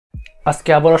আজকে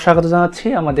আবারও স্বাগত জানাচ্ছি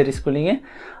আমাদের স্কুলিংয়ে।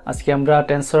 আজকে আমরা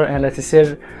টেনসর অ্যানালাইসিসের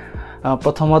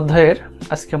প্রথম অধ্যায়ের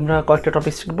আজকে আমরা কয়েকটা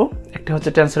টপিক শিখব। একটা হচ্ছে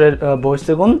টেনসরের বহিস্থ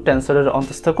গুণ, টেনসরের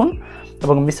অন্তঃস্থ গুণ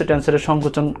এবং মিশ্র টেনসরের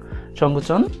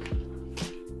সংকোচন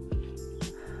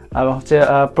এবং হচ্ছে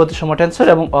প্রতিসম টেনসর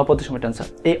এবং অপ্রতিসম টেনসর।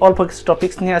 এই অল্প কিছু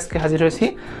টপিকস নিয়ে আজকে হাজির হয়েছি।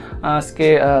 আজকে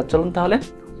চলুন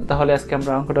তাহলে আজকে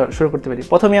আমরা অঙ্কটা শুরু করতে পারি।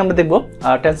 প্রথমে আমরা দেখব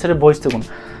টেনসরের বহিস্থ গুণ।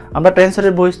 আমরা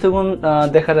টেনসরের বহিস্থ গুণ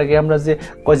দেখার আগে আমরা যে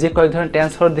কয়েক ধরনের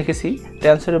টেনসর দেখেছি,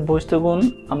 টেনসরের বহিস্থ গুণ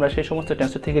আমরা সেই সমস্ত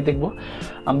টেনসর থেকে দেখব।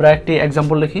 আমরা একটি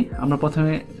এক্সাম্পল লিখি। আমরা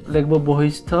প্রথমে লিখব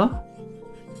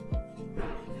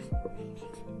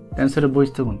টেনসরের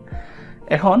বহিস্থ গুণ।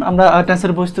 এখন আমরা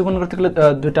টেনসরের বহিস্থ গুণ করতে গেলে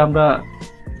দুইটা আমরা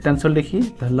টেনসর লিখি।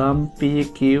 ধরলাম পি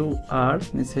কিউ আর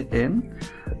নিচে এম,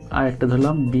 আর একটা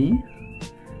ধরলাম বি,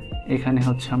 এখানে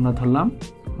হচ্ছে আমরা ধরলাম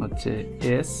হচ্ছে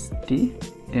এস টি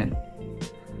এন।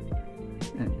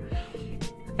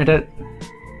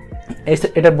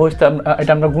 এটার বহিস্থ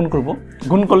এটা আমরা গুণ করব।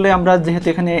 গুণ করলে আমরা যেহেতু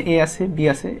এখানে এ আছে বি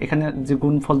আছে, এখানে যে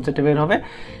গুণফল যেটা বের হবে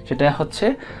সেটা হচ্ছে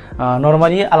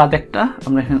নরমালি আলাদা একটা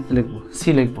আমরা এখানে লিখব, সি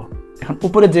লিখব। এখন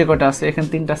উপরে যে কটা আছে, এখানে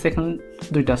তিনটা আছে, এখানে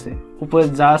দুইটা আছে, উপরে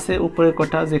যা আছে উপরের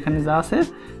কটা যেখানে যা আছে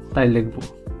তাই লিখব,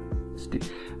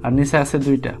 আর নিচে আছে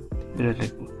দুইটা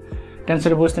লিখব।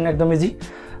 টেনসরের বহিস্থ একদম ইজি।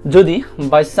 যদি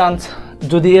বাই চান্স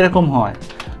যদি এরকম হয়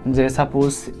যে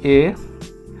suppose A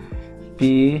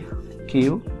P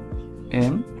Q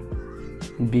M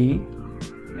B,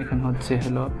 এখানে হচ্ছে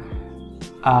হলো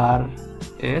আর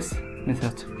এস, নিচে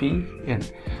হচ্ছে পি এন,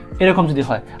 এরকম যদি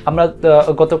হয়, আমরা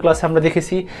গত ক্লাসে আমরা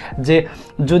দেখেছি যে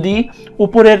যদি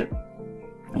উপরের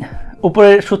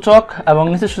সূচক এবং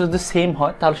নিচের সূচক যদি সেম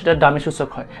হয় তাহলে সেটা ডামি সূচক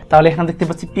হয়। তাহলে এখানে দেখতে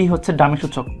পাচ্ছি পি হচ্ছে ডামি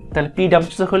সূচক, তাহলে পি ডামি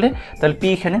সূচক হলে তাহলে পি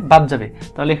এখানে বাদ যাবে।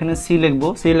 তাহলে এখানে সি লিখবো,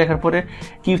 সি লেখার পরে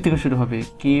কিউ থেকে শুরু হবে,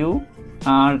 কিউ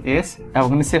আর এস, এবং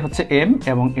নিচে হচ্ছে এম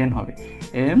এবং এন হবে,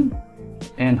 এম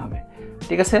এন হবে।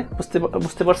 ঠিক আছে,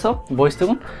 বুঝতে পারছো বহিস্থ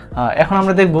গুণ। এখন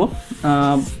আমরা দেখব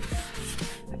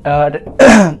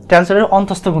টেনসরের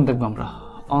অন্তঃস্থ গুণ দেখবো আমরা।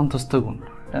 অন্তঃস্থ গুণ,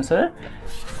 টেনসরের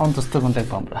অন্তঃস্থ গুণ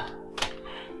দেখবো আমরা।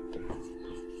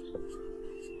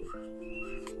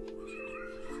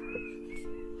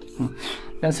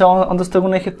 টেনসরের অন্তঃস্থ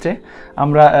গুণের ক্ষেত্রে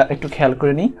আমরা একটু খেয়াল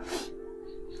করে নিই।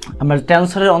 আমরা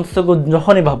টেনসরের অন্তঃস্থ গুণ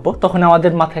যখনই ভাববো তখন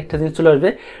আমাদের মাথায় একটা জিনিস চলে আসবে,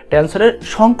 টেনসরের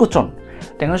সংকোচন।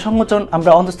 টেনসরের সংকোচন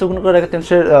আমরা অন্তঃস্থ গুণ করে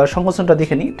টেনসরের সংকোচনটা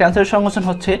দেখে নিই। টেনসরের সংকোচন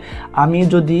হচ্ছে আমি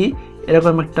যদি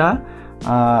এরকম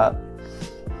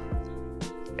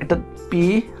একটা পি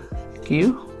কিউ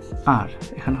আর,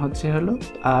 এখানে হচ্ছে হলো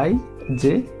আই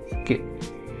জে কে,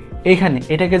 এইখানে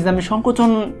এটাকে যদি আমি সংকোচন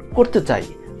করতে চাই,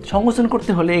 সংকোচন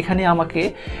করতে হলে এখানে আমাকে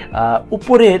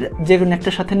উপরের যে কোনো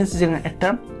একটা সাথে নিচে যে একটা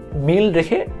মিল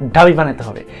রেখে ডামি বানাতে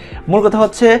হবে। মূল কথা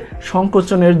হচ্ছে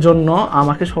সংকোচনের জন্য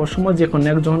আমাকে সবসময় যে কোনো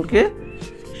একজনকে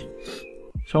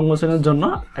সংকোচনের জন্য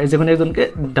যে কোনো একজনকে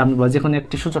ডামি বা যে কোনো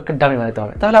একটি সূচককে ডামি বানাতে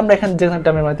হবে। তাহলে আমরা এখানে যেখানে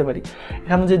ডামি বানাতে পারি,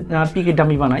 এখানে যে পিকে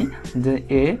ডামি বানাই, যে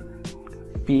এ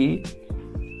পি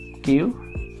কিউ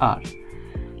আর,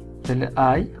 তাহলে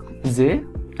আই জে,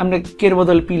 আমরা কের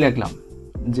বদলে পি লিখলাম,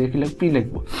 যে পি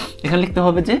লিখবো। এখানে লিখতে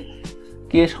হবে যে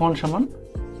কে সমান সমান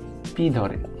পি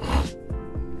ধরে,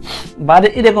 বা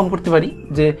এরকম করতে পারি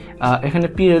যে এখানে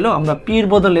পি এলো, আমরা পির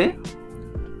বদলে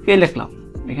কে লিখলাম,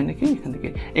 এখানে কে,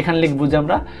 এখানে লিখবো যে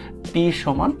আমরা পি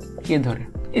সমান কে ধরে।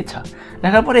 ইচ্ছা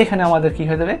লেখার পরে এখানে আমাদের কি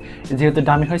হয়ে যাবে, যেহেতু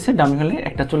ডামি হয়েছে, ডামি হলে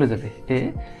একটা চলে যাবে, এ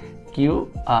কিউ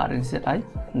আর আই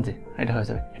জে, এটা হয়ে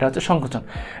যাবে। এটা হচ্ছে সংকোচন।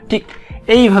 ঠিক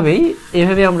এইভাবেই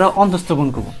আমরা অন্তঃস্থ গুণ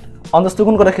করবো। অন্তঃস্থ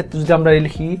গুণ করার ক্ষেত্রে যদি আমরা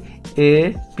লিখি এ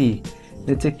পি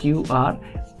নিচে কিউ আর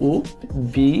ও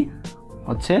বি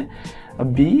হচ্ছে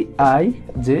বি আই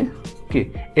জে কে,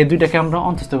 এই দুইটাকে আমরা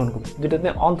অন্তঃস্থ গুণ করব। দুইটাতে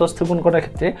অন্তঃস্থ গুণ করার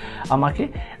ক্ষেত্রে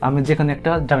আমি যেখানে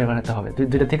একটা ডামি বানাতে হবে,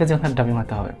 দুইটা থেকে যেখানে ডামি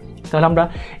বানাতে হবে। তাহলে আমরা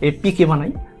এই পি কে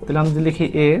বানাই, তাহলে আমরা যদি লিখি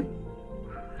এ,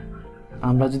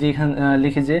 আমরা যদি এখানে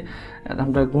লিখি যে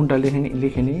আমরা গুণটা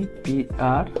লিখে নিই পি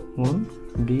আর গুণ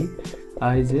বি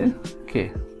আই জে কে।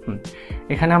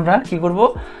 এখানে আমরা কি করব,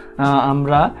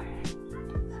 আমরা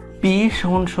পি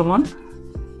সমান সমান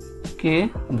কে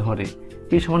ধরে,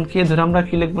 পি সমান কে ধরে আমরা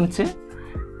কি লিখব নিচে,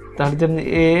 তাহলে যেমনি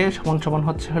এ সমান সমান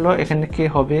হচ্ছে হলো এখানে কে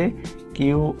হবে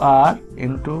কিউ আর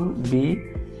ইন্টু বি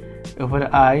উপরে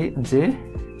আই জে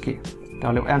কে।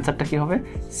 তাহলে অ্যান্সারটা কি হবে,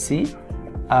 সি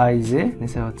আই জে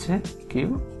নিচে হচ্ছে কিউ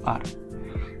আর।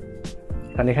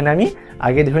 কারণ এখানে আমি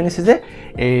আগে ধরে নিচ্ছি যে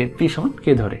এ পি সমান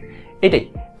কে ধরে।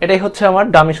 এটাই হচ্ছে আমার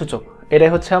ডামি সূচক, এটাই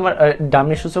হচ্ছে আমার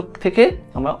ডামি সূচক থেকে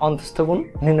আমরা অন্তঃস্থ গুণ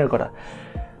নির্ণয় করা।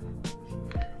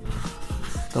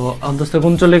 তো অন্তঃস্থ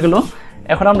গুণ চলে গেল।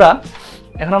 এখন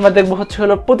আমরা দেখবো হচ্ছে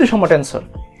হলো প্রতিসম টেনসর।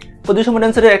 প্রতিসম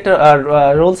টেন্সরের একটা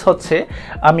রুলস হচ্ছে,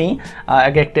 আমি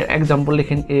আগে একটা এক্সাম্পল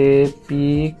লিখেন, এ পি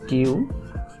কিউ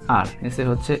আর নিচে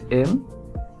হচ্ছে এম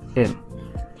এন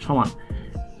সমান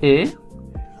এ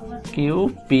Q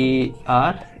P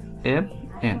R M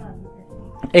N.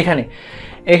 এখানে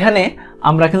এখানে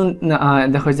আমরা কিন্তু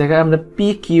দেখো এই জায়গায় আমরা P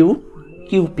Q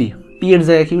Q P, P এর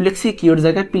জায়গায় কিউ লিখছি, কিউ এর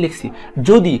জায়গায় পি লিখছি।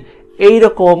 যদি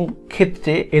এইরকম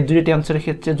ক্ষেত্রে, এই দুইটা টেন্সরের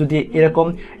ক্ষেত্রে যদি এরকম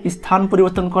স্থান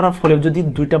পরিবর্তন করার ফলে যদি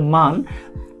দুইটা মান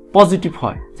পজিটিভ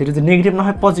হয়, যেটা যদি নেগেটিভ না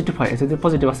হয় পজিটিভ হয়, যদি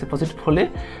পজিটিভ আসে, পজিটিভ হলে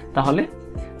তাহলে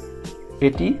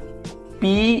এটি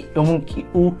পি এবং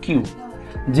কিউ কিউ,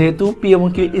 যেহেতু পি এবং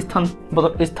কিউ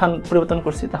স্থান পরিবর্তন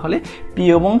করছি, তাহলে পি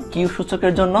এবং কিউ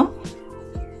সূচকের জন্য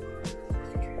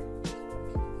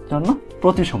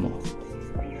প্রতিসম।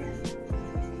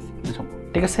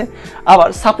 ঠিক আছে। আবার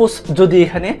সাপোজ যদি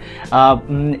এখানে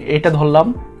এটা ধরলাম,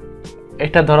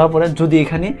 এটা ধরার পরে যদি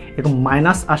এখানে এরকম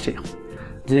মাইনাস আসে,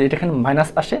 যে এটা এখানে মাইনাস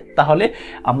আসে, তাহলে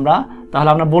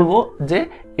আমরা বলবো যে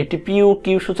এটি পি ও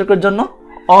কিউ সূচকের জন্য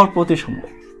অপ্রতিসম।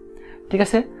 ঠিক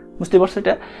আছে, বুঝতে পারছো?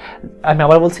 এটা আমি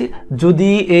আবার বলছি,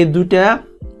 যদি এই দুইটা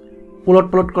উলট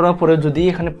পালট করার পরে যদি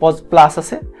এখানে প্লাস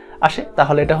আসে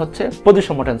তাহলে এটা হচ্ছে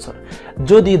প্রতিসম টেন্সর।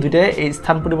 যদি দুইটা এই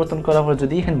স্থান পরিবর্তন করার পরে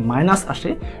যদি এখানে মাইনাস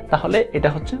আসে তাহলে এটা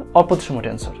হচ্ছে অপ্রতিসম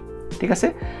টেন্সর। ঠিক আছে।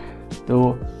 তো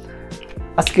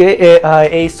আজকে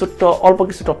এই ছোট্ট অল্প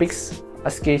কিছু টপিকস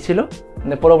আজকে ছিল।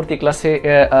 পরবর্তী ক্লাসে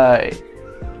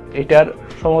এটার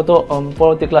সম্ভবত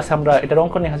পরবর্তী ক্লাসে আমরা এটার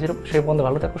অঙ্ক নিয়ে হাজির হব। সেই পর্যন্ত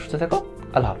ভালো থাকো, সুস্থ থাকো,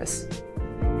 আল্লাহ হাফেজ।